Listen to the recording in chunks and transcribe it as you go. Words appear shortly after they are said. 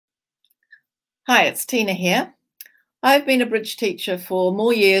Hi, it's Tina here. I've been a bridge teacher for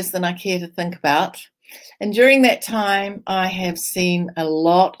more years than I care to think about. And during that time, I have seen a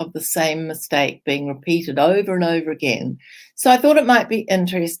lot of the same mistake being repeated over and over again. So I thought it might be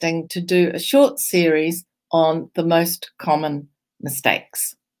interesting to do a short series on the most common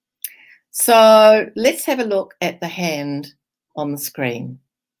mistakes. So let's have a look at the hand on the screen.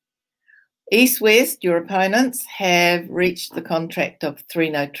 East-West, your opponents have reached the contract of 3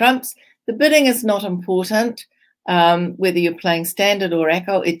 no trumps. The bidding is not important. Whether you're playing standard or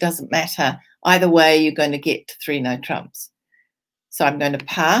echo, it doesn't matter. Either way, you're going to get to 3 no trumps. So I'm going to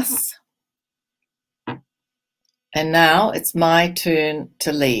pass. And now it's my turn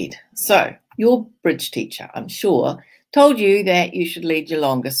to lead. So your bridge teacher, I'm sure, told you that you should lead your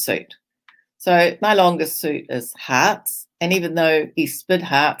longest suit. So my longest suit is hearts. And even though he spid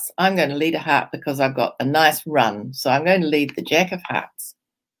hearts, I'm going to lead a heart because I've got a nice run. So I'm going to lead the jack of hearts.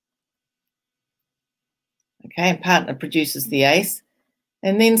 Okay, and partner produces the ace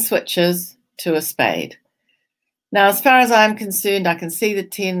and then switches to a spade. Now, as far as I'm concerned, I can see the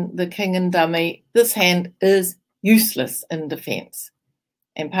 10, the king and dummy. This hand is useless in defense.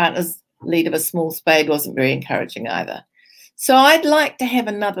 And partner's lead of a small spade wasn't very encouraging either. So I'd like to have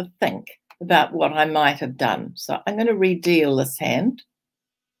another think about what I might have done. So I'm going to redeal this hand.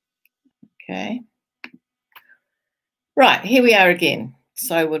 Okay. Right, here we are again.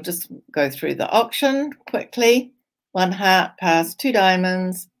 So we'll just go through the auction quickly. 1 heart, pass, 2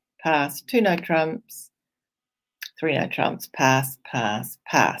 diamonds, pass, 2 no trumps, 3 no trumps, pass, pass,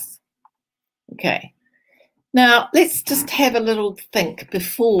 pass. Okay. Now, let's just have a little think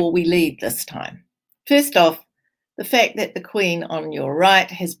before we lead this time. First off, the fact that the queen on your right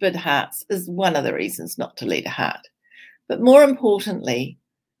has bid hearts is one of the reasons not to lead a heart. But more importantly,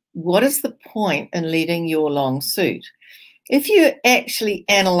 what is the point in leading your long suit? If you actually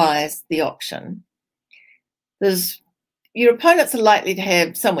analyse the auction, your opponents are likely to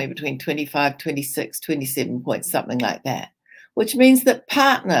have somewhere between 25, 26, 27 points, something like that, which means that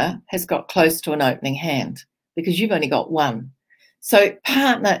partner has got close to an opening hand because you've only got 1. So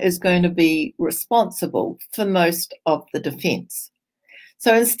partner is going to be responsible for most of the defence.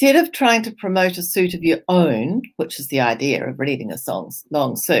 So instead of trying to promote a suit of your own, which is the idea of reading a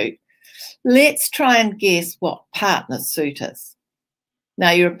long suit, let's try and guess what partner's suit is. Now,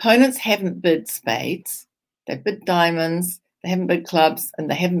 your opponents haven't bid spades. They've bid diamonds, they haven't bid clubs, and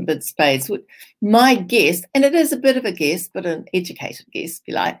they haven't bid spades. My guess, and it is a bit of a guess, but an educated guess, if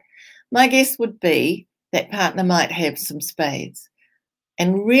you like, my guess would be that partner might have some spades.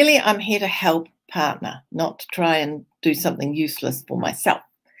 And really, I'm here to help partner, not to try and do something useless for myself.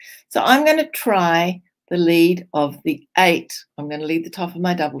 So I'm going to try the lead of the 8. I'm going to lead the top of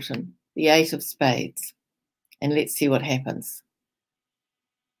my doubleton, the 8 of spades. And let's see what happens.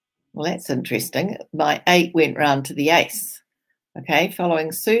 Well, that's interesting. My 8 went round to the ace. Okay,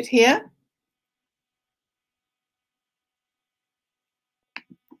 following suit here.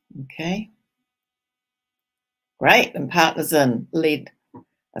 Okay. Great, and partner's in. Lead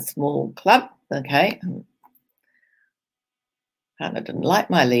a small club. Okay. Partner didn't like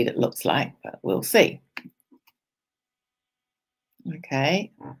my lead, it looks like, but we'll see.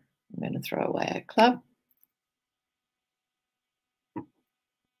 Okay, I'm going to throw away a club.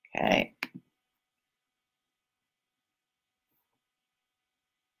 Okay.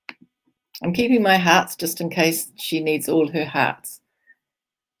 I'm keeping my hearts just in case she needs all her hearts.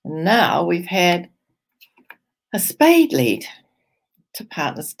 And now we've had a spade lead to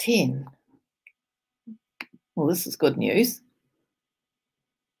partner's 10. Well, this is good news.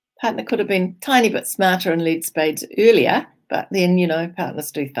 Partner could have been a tiny bit smarter and lead spades earlier, but then, you know,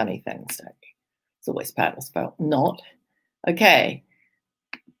 partners do funny things. So it's always partner's fault. Not. Okay.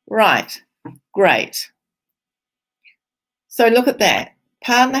 Right. Great. So look at that.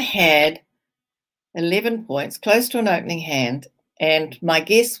 Partner had 11 points, close to an opening hand, and my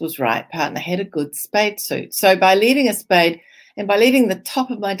guess was right. Partner had a good spade suit. So by leading a spade and by leading the top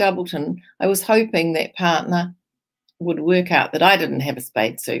of my doubleton, I was hoping that partner would work out that I didn't have a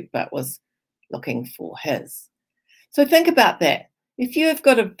spade suit but was looking for his. So think about that. If you've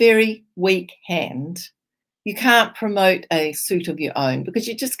got a very weak hand, you can't promote a suit of your own because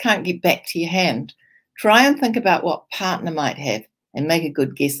you just can't get back to your hand. Try and think about what partner might have and make a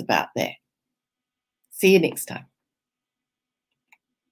good guess about that. See you next time.